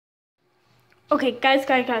Okay, guys.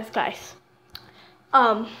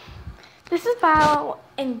 This is about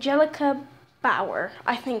Angelica Baur.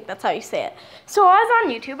 I think that's how you say it. So I was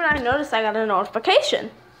on YouTube and I noticed I got a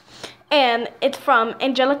notification. And it's from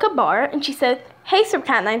Angelica Baur, and she said, "Hey,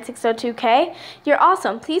 SurCat9602K, you're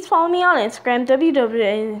awesome. Please follow me on Instagram,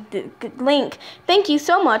 link. Thank you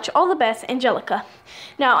so much. All the best, Angelica."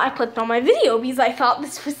 Now, I clicked on my video because I thought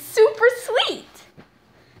this was super sweet.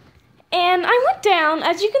 And I went down.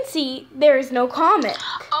 As you can see, there is no comment.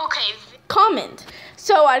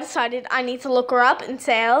 So I decided I need to look her up and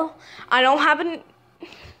say, oh, I don't have an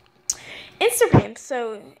Instagram.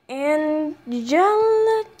 So, Angelica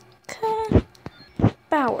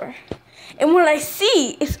Baur. And what I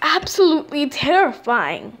see is absolutely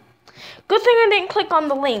terrifying. Good thing I didn't click on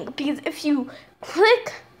the link, because if you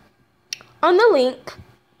click on the link,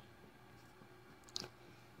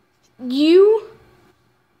 you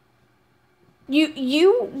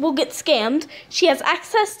will get scammed. She has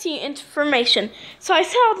access to your information. So I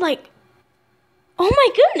sound like, oh my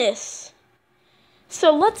goodness.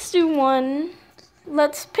 So let's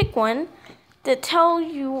pick one that tell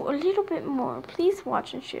you a little bit more. Please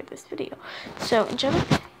watch and share this video. So,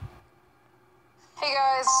 Angelica. Hey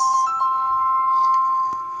guys,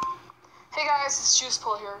 it's Juice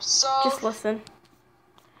Pull here. So just listen.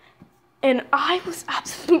 And I was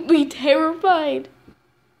absolutely terrified.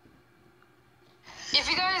 If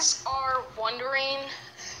you guys are wondering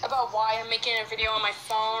about why I'm making a video on my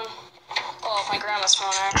phone, well, my grandma's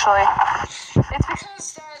phone actually, it's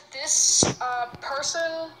because that this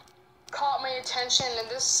person caught my attention, and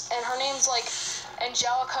her name's like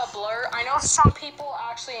Angelica Baur. I know some people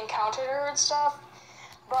actually encountered her and stuff,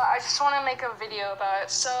 but I just want to make a video about it.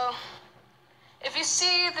 So if you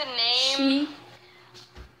see the name,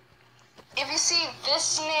 if you see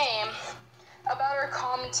this name about her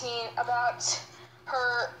commenting about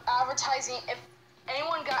her advertising, if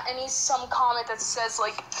anyone got some comment that says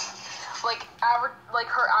like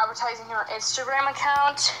her advertising her Instagram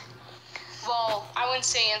account, well, I wouldn't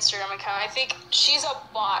say Instagram account. I think she's a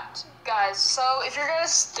bot, guys. So if you're gonna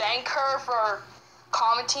thank her for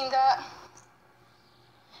commenting that,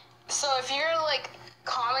 so if you're gonna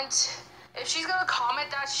comment, if she's gonna comment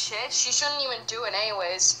that shit, she shouldn't even do it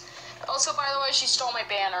anyways. Also, by the way, she stole my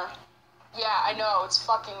banner. Yeah, I know, it's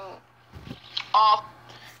fucking awful.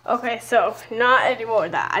 Okay, so not anymore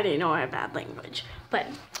that. I didn't know I had bad language. But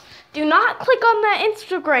do not click on that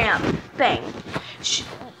Instagram thing.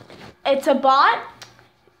 It's a bot.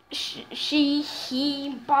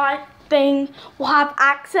 He bot thing will have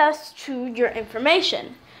access to your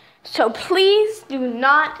information. So please do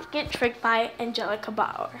not get tricked by Angelica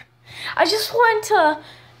Baur. I just want to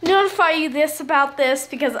notify you about this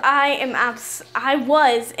because I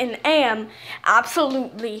was and am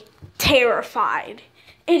absolutely terrified.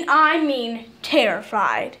 And I mean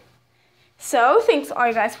terrified. So, thanks all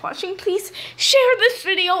you guys for watching. Please share this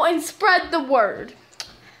video and spread the word.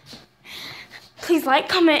 Please like,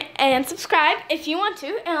 comment, and subscribe if you want to.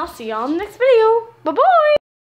 And I'll see y'all in the next video. Bye-bye.